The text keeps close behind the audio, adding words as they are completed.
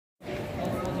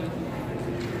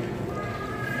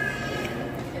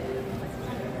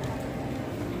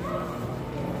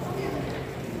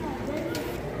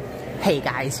Hey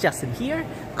guys, Justin here.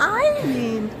 I'm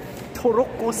in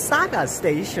Torroko Saga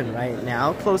station right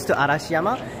now, close to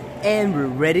Arashiyama, and we're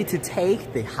ready to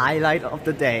take the highlight of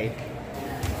the day.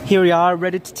 Here we are,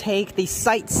 ready to take the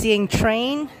sightseeing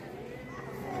train,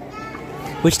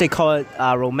 which they call it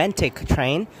a romantic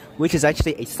train, which is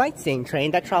actually a sightseeing train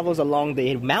that travels along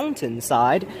the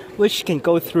mountainside, which can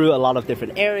go through a lot of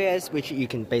different areas, which you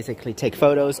can basically take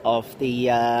photos of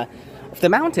the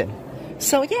mountain.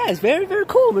 So yeah, it's very, very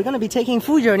cool. We're going to be taking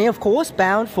full journey, of course,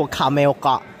 bound for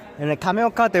Kameoka. And at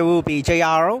Kameoka, there will be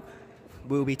JR.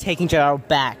 We'll be taking JR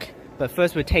back. But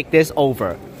first, we'll take this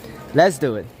over. Let's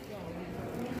do it.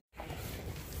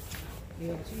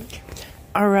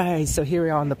 Alright, so here we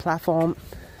are on the platform.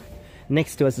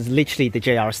 Next to us is literally the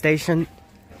JR station.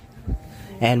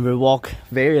 And we walk,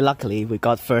 very luckily, we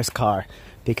got first car.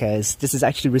 Because this is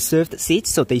actually reserved seats,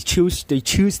 so they choose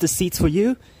the seats for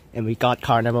you. And we got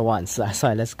car number 1, so that's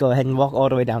why let's go ahead and walk all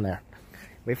the way down there.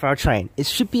 Wait for our train. It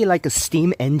should be like a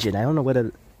steam engine. I don't know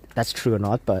whether that's true or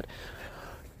not, but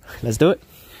let's do it.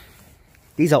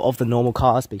 These are off the normal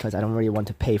cars because I don't really want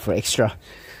to pay for extra.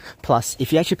 Plus,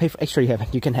 if you actually pay for extra,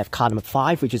 you can have car number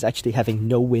 5, which is actually having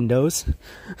no windows,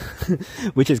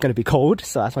 which is going to be cold,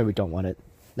 so that's why we don't want it.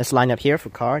 Let's line up here for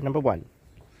car number 1.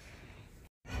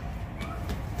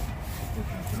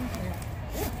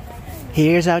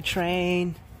 Here's our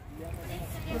train.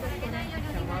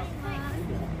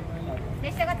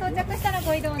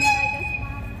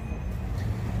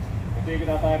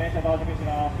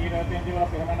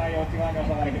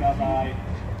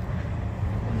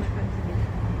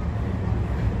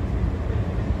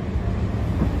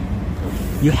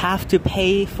 You have to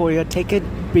pay for your ticket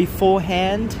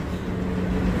beforehand.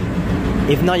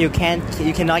 If not, you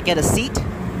cannot get a seat.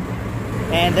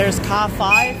 And there's car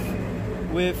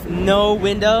 5 with no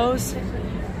windows.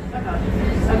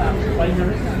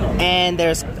 And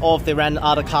there's all of the random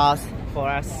other cars for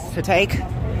us to take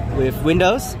with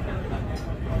windows.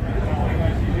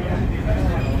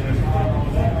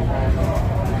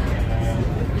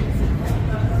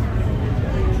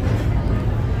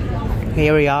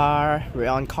 Here we are, we're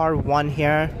on car 1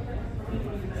 here.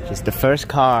 Just the first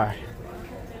car.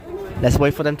 Let's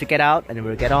wait for them to get out and then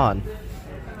we'll get on.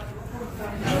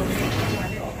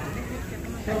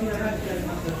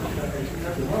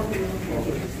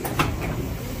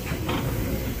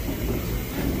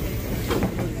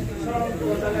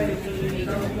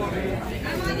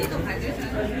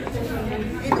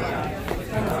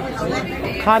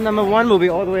 Car number 1 will be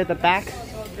all the way at the back.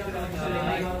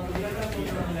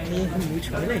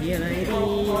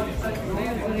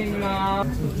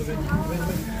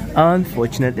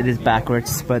 Unfortunate, it is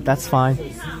backwards, but that's fine.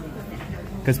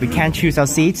 Because we can't choose our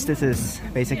seats. This is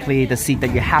basically the seat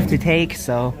that you have to take,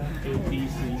 so...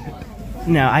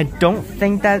 No, I don't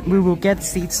think that we will get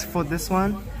seats for this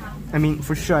one. I mean,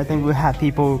 for sure, I think we'll have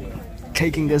people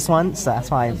taking this one, so that's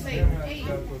why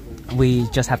we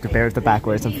just have to bear the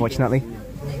backwards, unfortunately.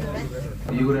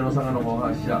 夕暮れの佐賀の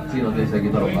大橋次の停車駅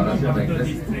と嵐山駅で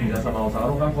す。皆様お佐賀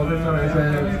の観光列車の列車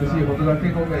へ美しい仏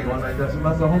岳公会ご案内いたし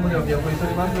ます。ホームにお見送りしてお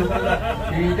ります。行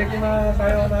ってきます。さ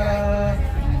ようなら。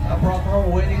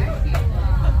From waiting.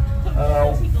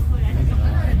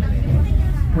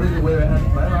 Please wave your hands.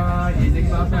 Bye bye. 行ってき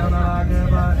ます。さようなら。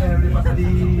Goodbye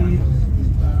everybody.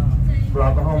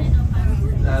 From home.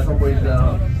 So with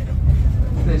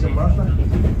station master.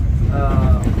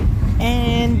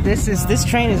 And this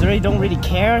train is don't really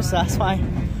care, so that's why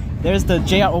there's the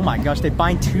JR. Oh my gosh, they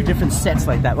bind 2 different sets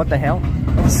like that. What the hell?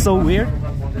 That's so weird.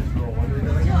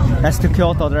 That's the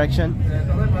Kyoto direction.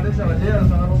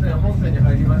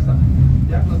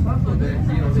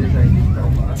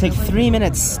 Take 3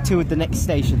 minutes to the next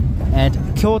station at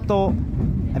Kyoto.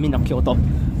 I mean not Kyoto.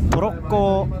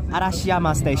 Torroko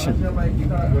Arashiyama station,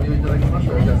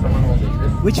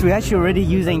 which we're actually already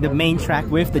using the main track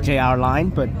with the JR line,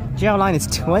 but JR line is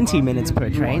 20 minutes per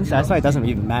train, so that's why it doesn't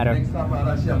even matter.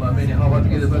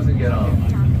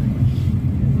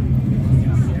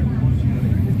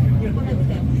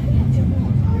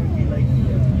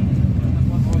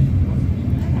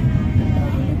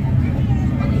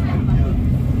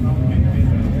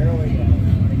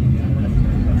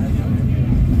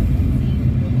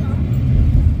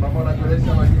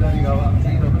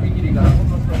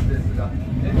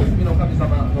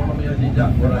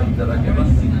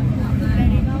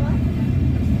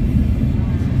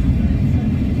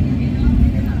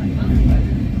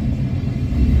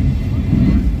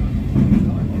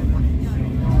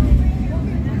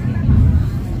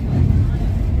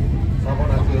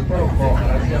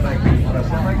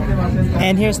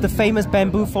 And here's the famous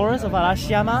bamboo forest of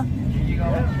Arashiyama.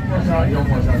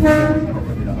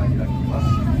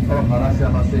 from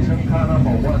Arashiyama Station, car number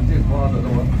 1, take forward the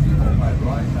door 245,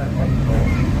 right side of the door.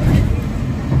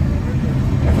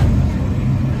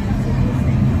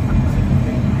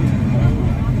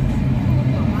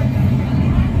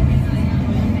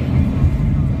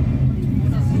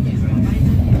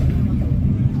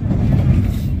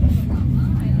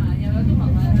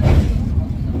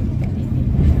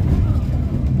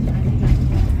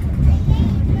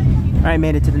 I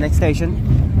made it to the next station.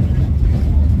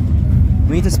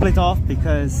 We need to split off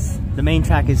because the main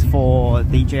track is for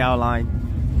the JR line.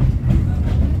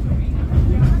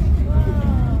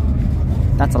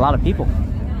 That's a lot of people.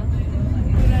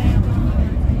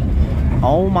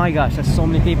 Oh my gosh, there's so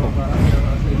many people.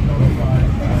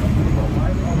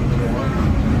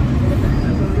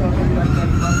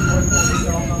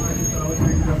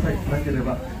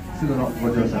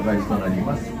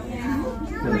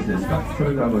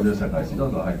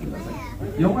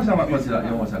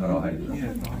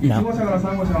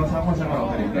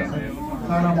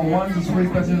 Car number 1 to 3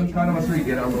 passengers, car number 3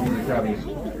 get out of the cabin.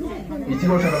 1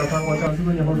号車から3号車はす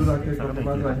ぐにホールド開けるので、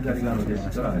まずは左側の列車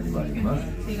から始まります。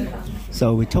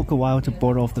 So we took a while to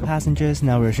board off the passengers.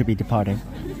 Now we should be departing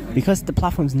because the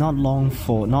platform is not long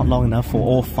enough for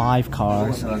all 5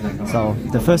 cars. So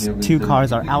the first 2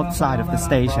 cars are outside of the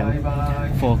station.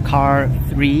 For car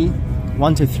 3,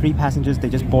 1 to 3 passengers, they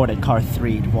just boarded car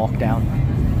 3 to walk down.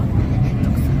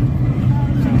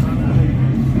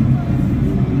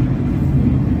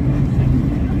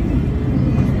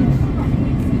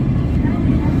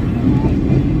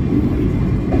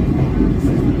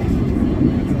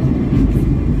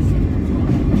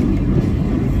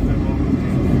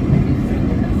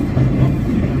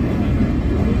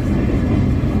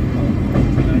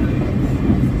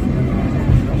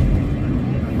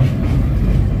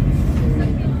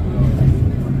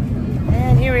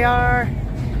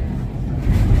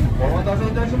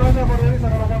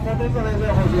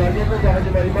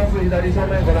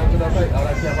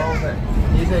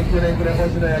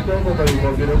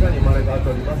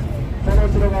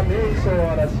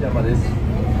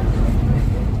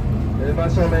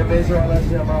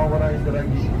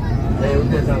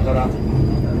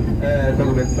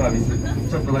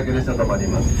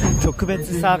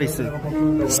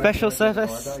 Special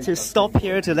service to stop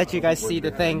here to let you guys see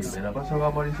the things.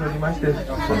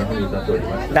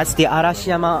 That's the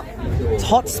Arashiyama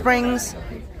hot springs.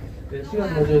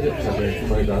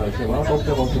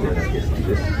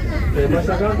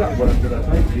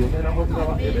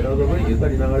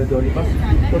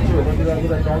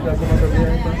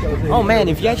 Oh man,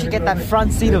 if you actually get that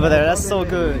front seat over there, that's so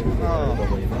good. Oh.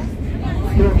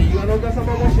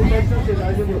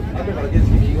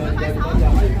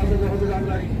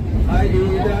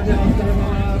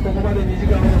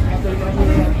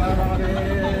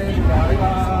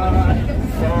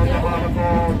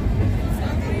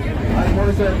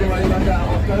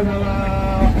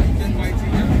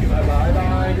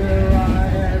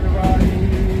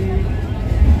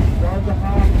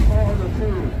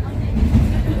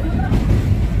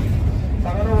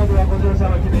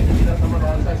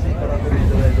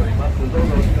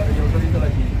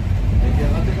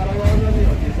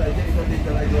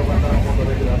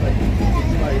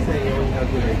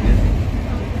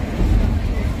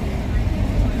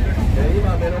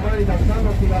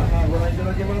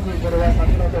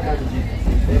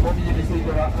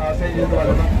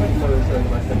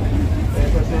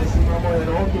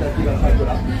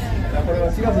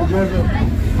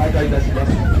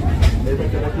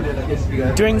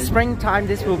 During springtime,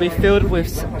 this will be filled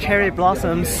with cherry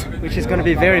blossoms, which is going to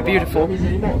be very beautiful.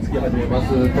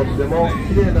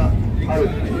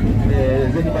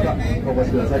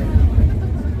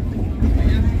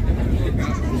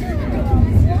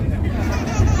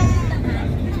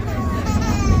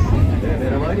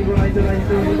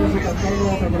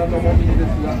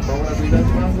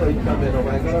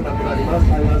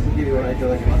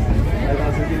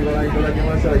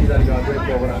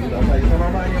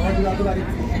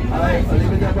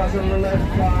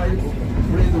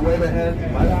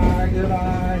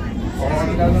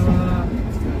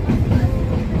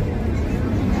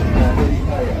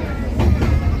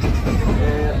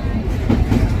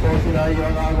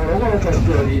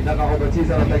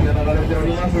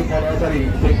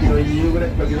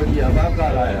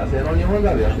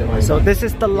 So this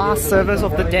is the last service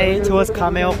of the day towards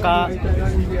Kameoka,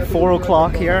 4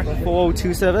 o'clock here,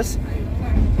 4:02 service.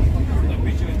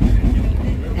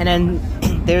 And then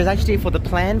there's actually, for the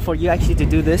plan for you actually to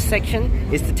do this section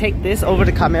is to take this over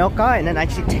to Kameoka and then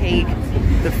actually take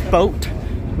the boat,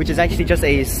 which is actually just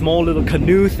a small little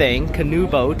canoe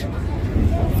boat,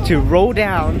 to roll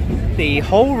down the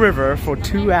whole river for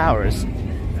 2 hours.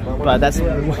 But that's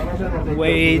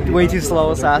way too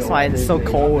slow, so that's why it's so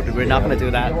cold. We're not gonna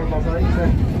do that.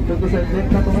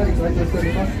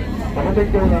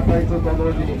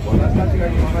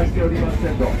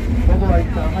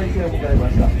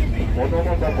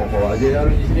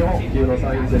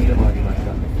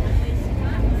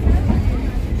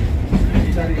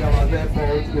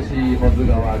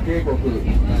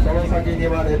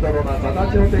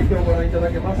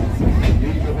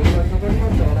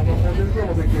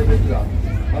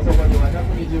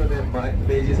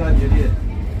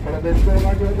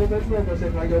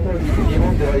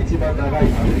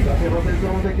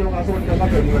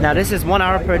 Now this is 1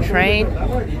 hour per train.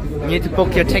 You need to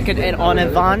book your ticket in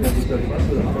advance.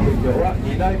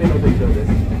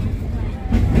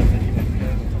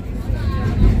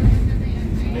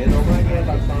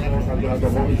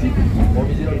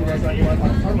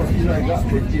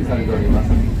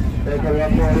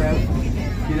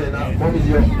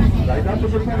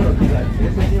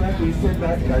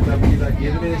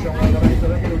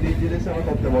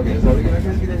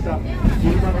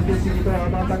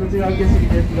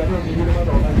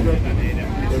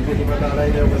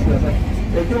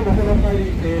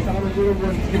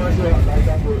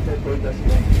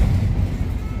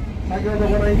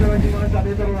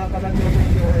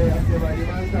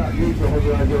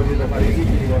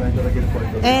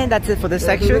 And that's it for this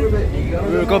section.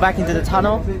 We'll go back into the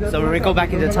tunnel. So when we go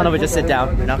back into the tunnel, we just sit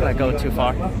down. We're not gonna go too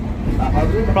far.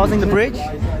 Crossing the bridge.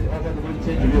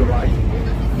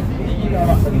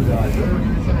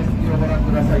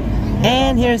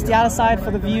 And here's the other side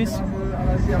for the views.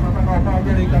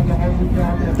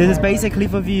 This is basically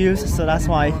for views, so that's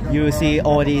why you will see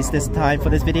all these this time for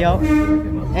this video.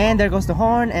 And there goes the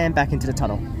horn, and back into the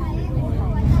tunnel.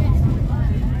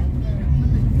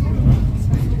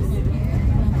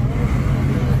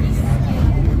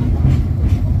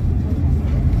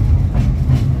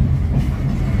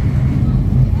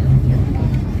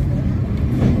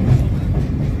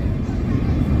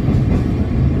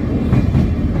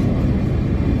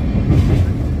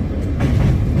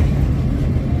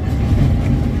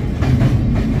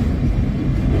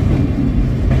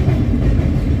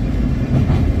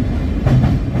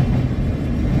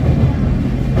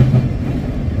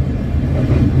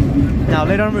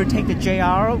 Later on we'll take the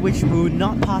JR, which will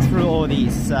not pass through all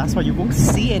these, so that's why you won't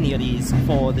see any of these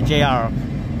for the JR.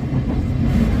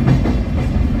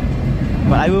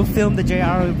 But I will film the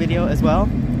JR video as well.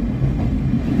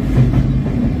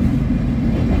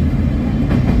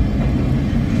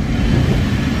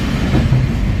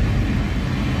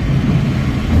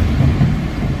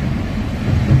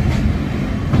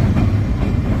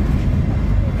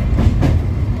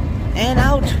 And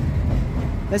out!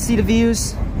 Let's see the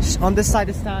views. On this side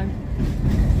this time.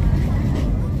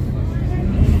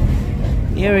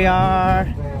 Here we are.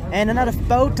 And another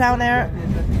boat down there.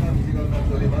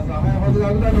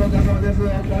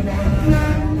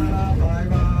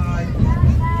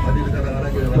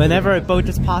 Whenever a boat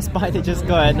just passes by, they just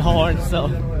go ahead and horn, so.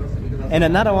 And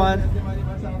another one.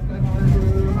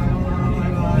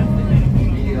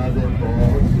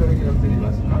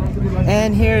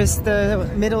 And here's the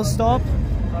middle stop,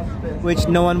 which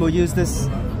no one will use this.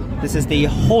 This is the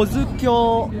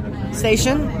Hozukyo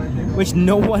station, which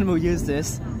no one will use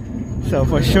this. So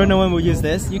for sure no one will use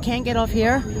this. You can get off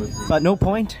here, but no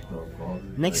point.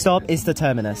 Next stop is the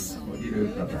Terminus.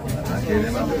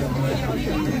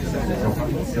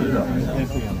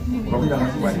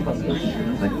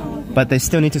 But they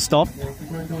still need to stop.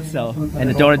 So, and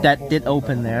the door that did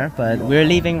open there, but we're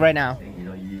leaving right now.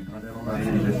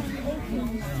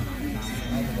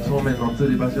 Next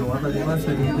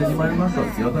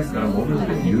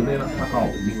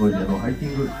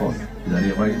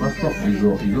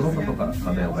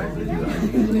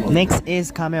is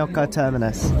Kameoka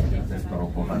Terminus.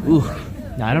 Ooh,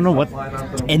 now I don't know what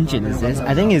engine is this.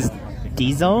 I think it's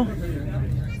diesel.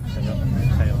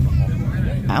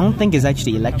 I don't think it's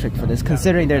actually electric for this,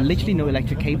 considering there are literally no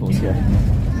electric cables here.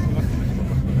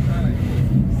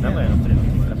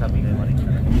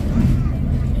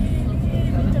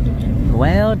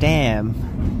 Well, damn.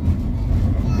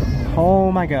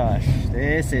 Oh my gosh,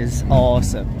 this is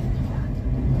awesome.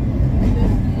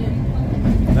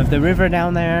 With the river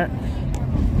down there,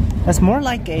 that's more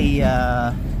like a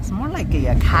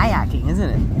kayaking, isn't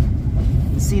it?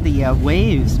 You see the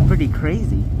waves, pretty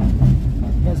crazy.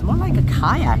 Yeah, it's more like a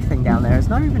kayak thing down there. It's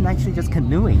not even actually just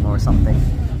canoeing or something.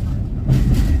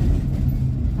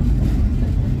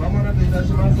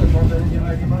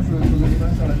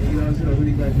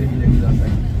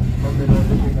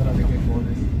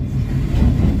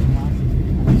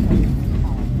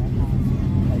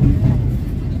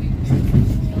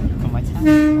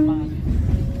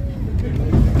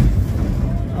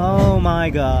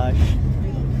 my gosh.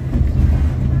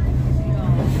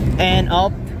 And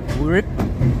up, rip.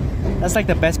 That's like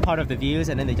the best part of the views,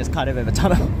 and then they just cut it with a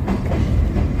tunnel.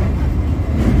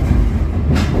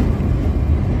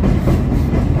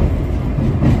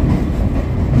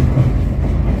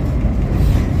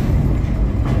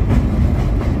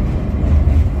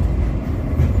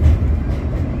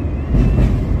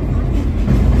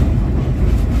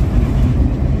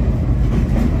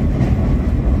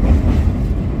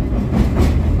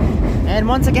 And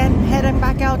once again, heading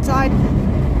back outside.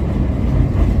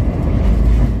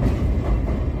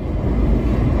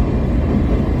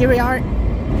 Here we are.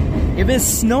 If it's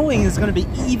snowing, it's going to be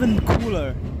even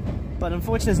cooler. But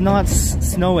unfortunately, it's not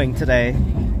snowing today.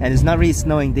 And it's not really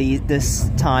snowing this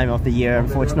time of the year,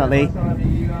 unfortunately.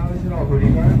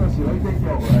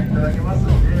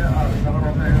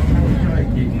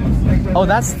 Oh,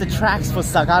 that's the tracks for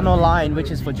Sagano line, which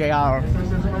is for JR.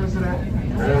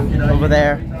 Over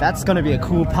there. That's going to be a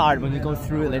cool part when we go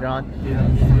through it later on.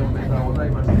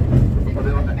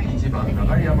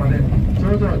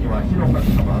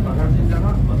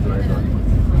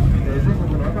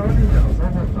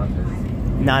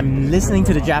 Now I'm listening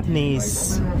to the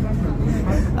Japanese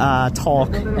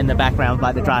talk in the background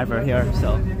by the driver here,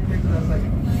 so.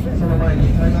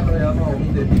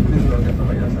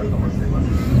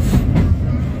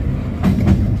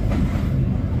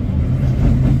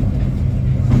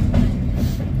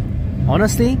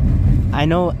 Honestly, I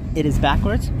know it is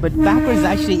backwards, but backwards is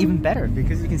actually even better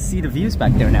because you can see the views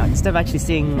back there now instead of actually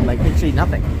seeing like literally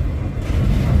nothing.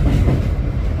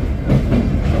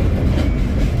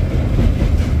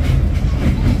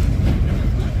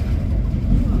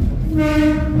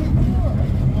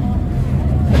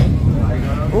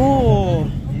 Oh,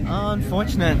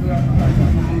 unfortunate.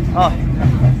 Oh,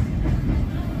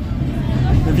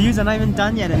 the views are not even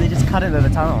done yet and they just cut it with a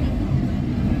tunnel.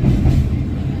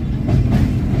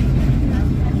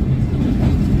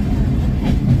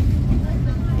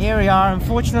 Here we are.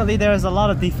 Unfortunately, there's a lot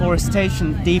of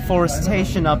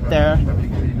deforestation up there,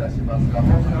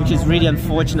 which is really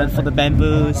unfortunate for the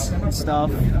bamboos and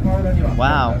stuff.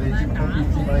 Wow.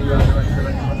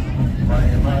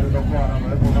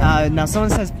 Now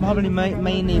someone says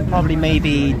probably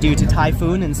maybe due to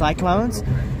typhoon and cyclones,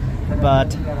 but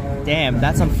damn,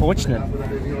 that's unfortunate.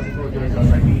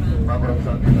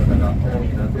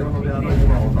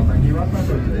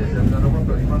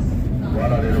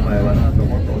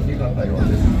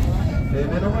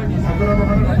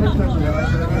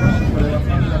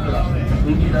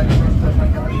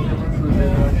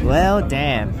 Well,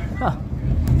 damn. Huh.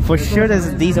 For sure there's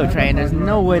a diesel train. There's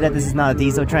no way that this is not a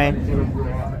diesel train.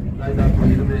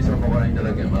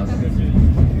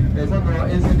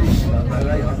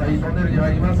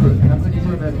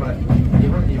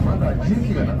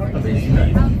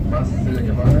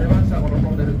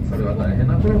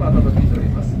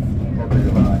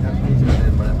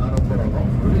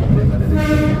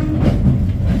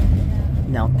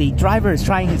 Now the driver is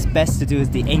trying his best to do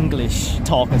the English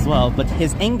talk as well, but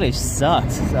his English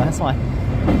sucks, so that's why.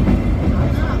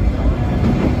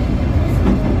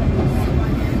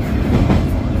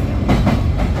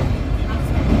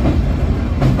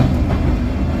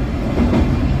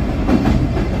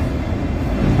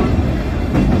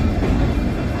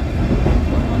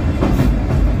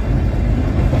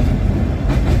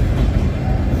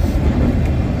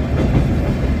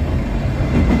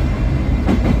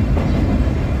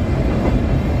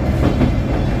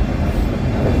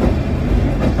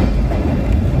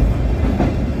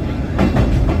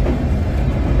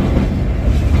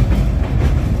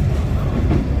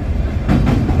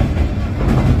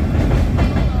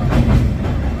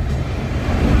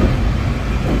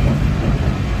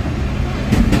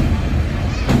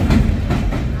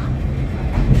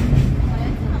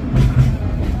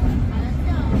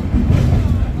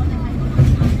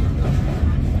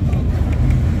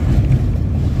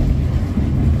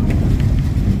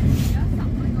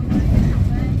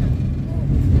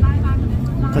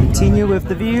 Continue with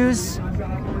the views.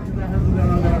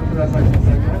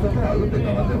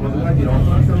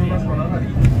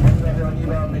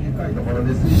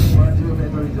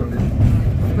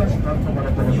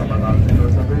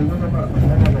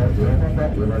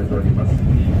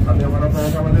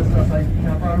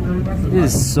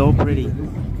 This is so pretty.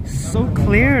 So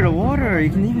clear, the water. You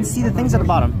can even see the things at the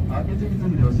bottom.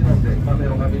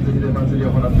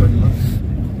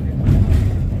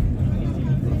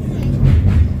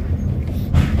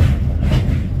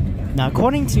 Now,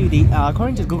 according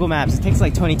to Google Maps, it takes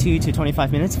like 22 to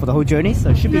 25 minutes for the whole journey,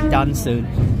 so it should be done soon.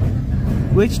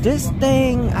 Which this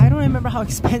thing, I don't remember how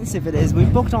expensive it is. We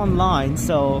booked online,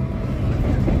 so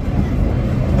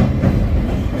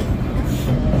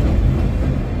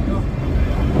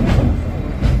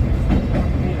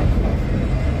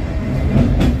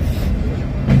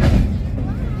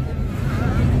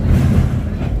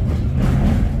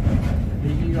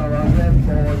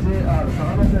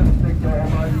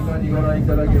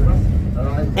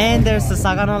And there's the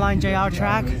Sagano Line JR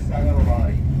track.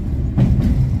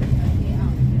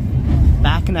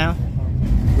 Back now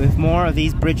with more of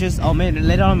these bridges. Oh man,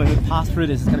 later on when we pass through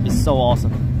this, it's gonna be so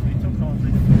awesome.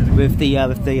 With the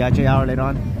JR later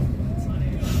on.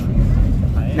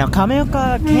 Now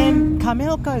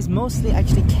Kameoka is mostly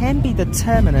actually can be the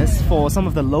terminus for some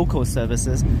of the local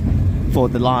services for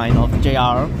the line of the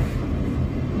JR.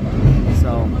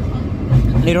 So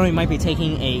later on we might be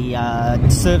taking a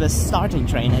service starting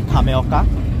train at Kameoka.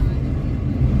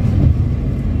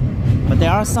 But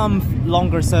there are some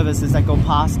longer services that go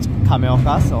past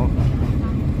Kameoka, so.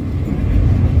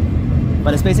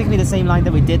 But it's basically the same line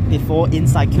that we did before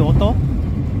inside Kyoto.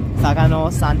 Sagano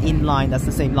San-In line, that's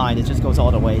the same line, it just goes all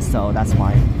the way, so that's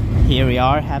why here we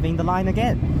are having the line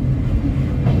again.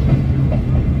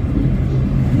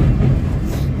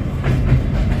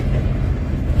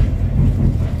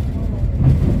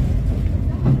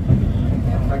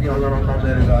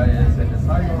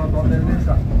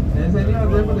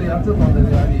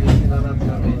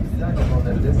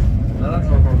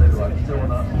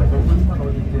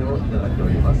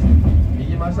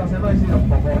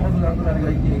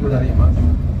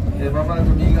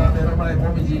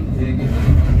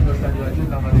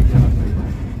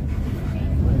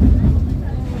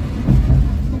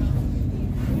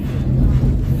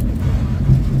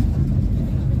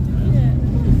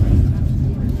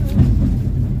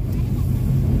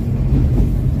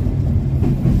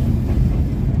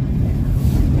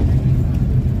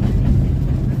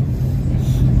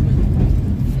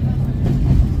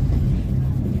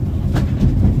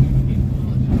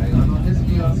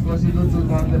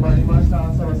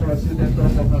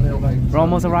 We're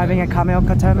almost arriving at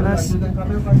Kameoka Terminus.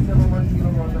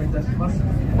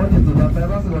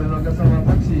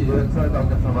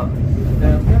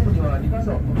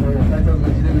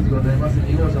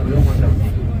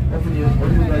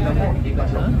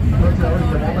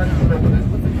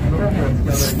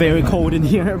 It's very cold in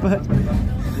here, but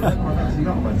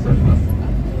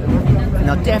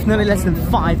now definitely less than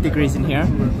 5 degrees in here.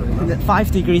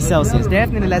 5 degrees Celsius,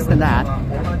 definitely less than that.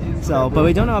 So, but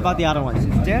we don't know about the other ones.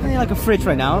 It's definitely like a fridge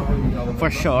right now,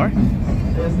 for sure.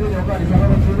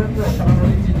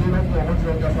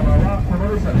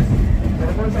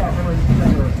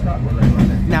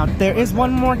 Now there is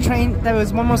one more train, there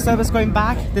is one more service going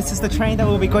back. This is the train that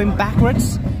will be going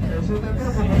backwards.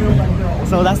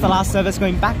 So that's the last service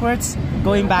going backwards.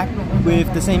 Going back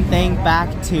with the same thing back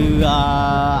to,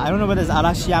 I don't know whether it's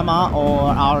Arashiyama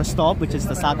or our stop, which is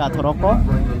the Saga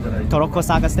Torroko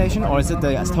Saga station, or is it the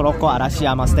Torroko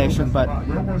Arashiyama station, but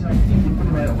number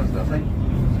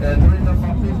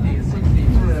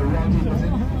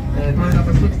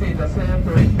 16, the same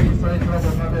train, please train from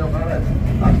Kameoka.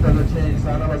 After the change,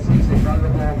 number 16,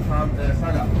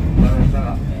 Saga.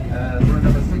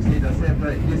 Number 16, the same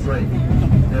train, this way.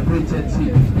 Please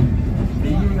change.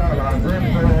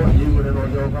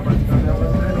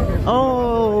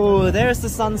 Oh, there's the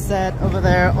sunset over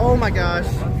there. Oh my gosh.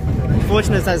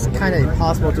 Unfortunately, that's kind of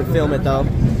impossible to film it though.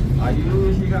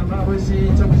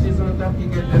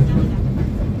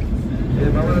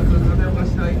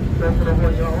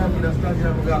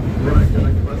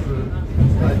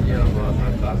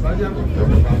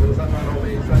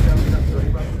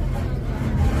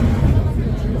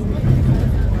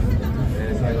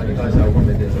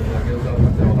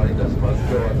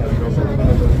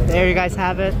 There you guys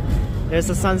have it. There's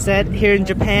the sunset. Here in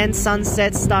Japan,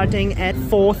 sunset starting at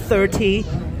 4:30,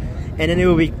 and then it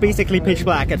will be basically pitch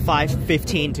black at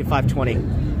 5:15 to 5:20.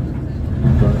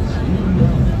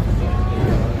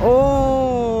 Oh,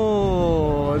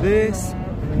 this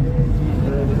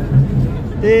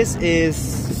is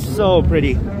so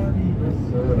pretty.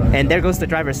 And there goes the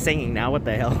driver singing now. What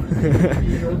the hell?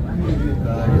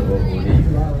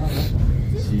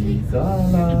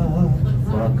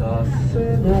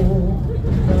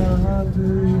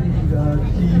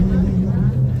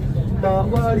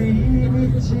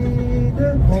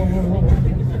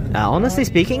 Honestly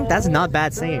speaking, that's not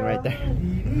bad singing right there.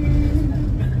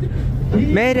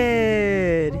 Made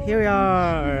it! Here we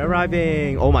are,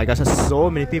 arriving. Oh my gosh, there's so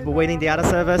many people waiting the other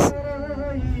service.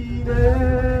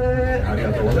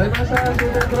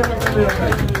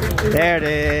 There it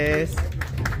is.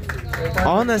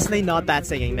 Honestly, not bad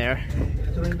singing there.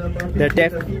 They're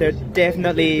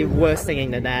definitely worse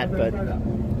singing than that, but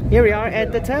here we are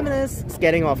at the terminus. It's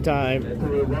getting off time.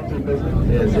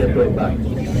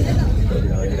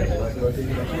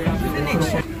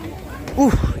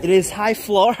 Ooh, it is high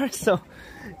floor, so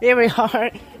here we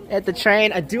are at the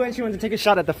train. I do actually want to take a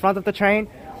shot at the front of the train,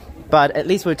 but at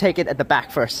least we'll take it at the back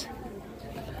first.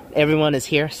 everyone is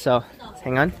here, so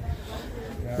hang on.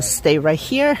 Let's stay right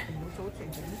here.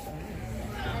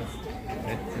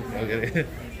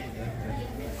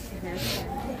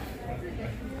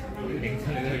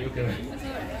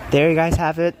 There you guys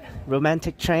have it.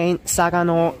 Romantic train,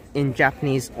 Sagano in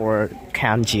Japanese or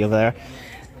kanji over there.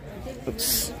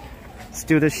 Oops. Let's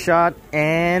do the shot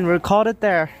and record it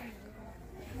there.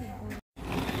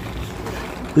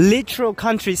 Literal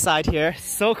countryside here,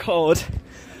 so cold.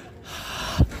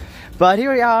 But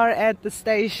here we are at the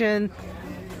station.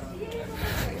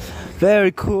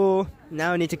 Very cool.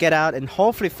 Now we need to get out and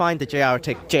hopefully find the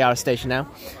JR station now.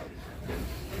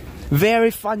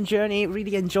 Very fun journey,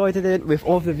 really enjoyed it with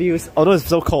all the views. Although it's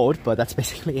so cold, but that's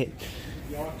basically it.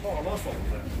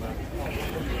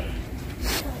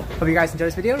 Hope you guys enjoyed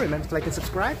this video. Remember to like and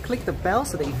subscribe. Click the bell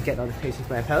so that you can get notifications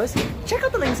when I post. Check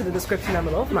out the links in the description down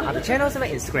below for my other channels and my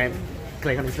Instagram.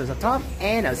 Click on the links up top,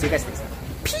 and I'll see you guys next time.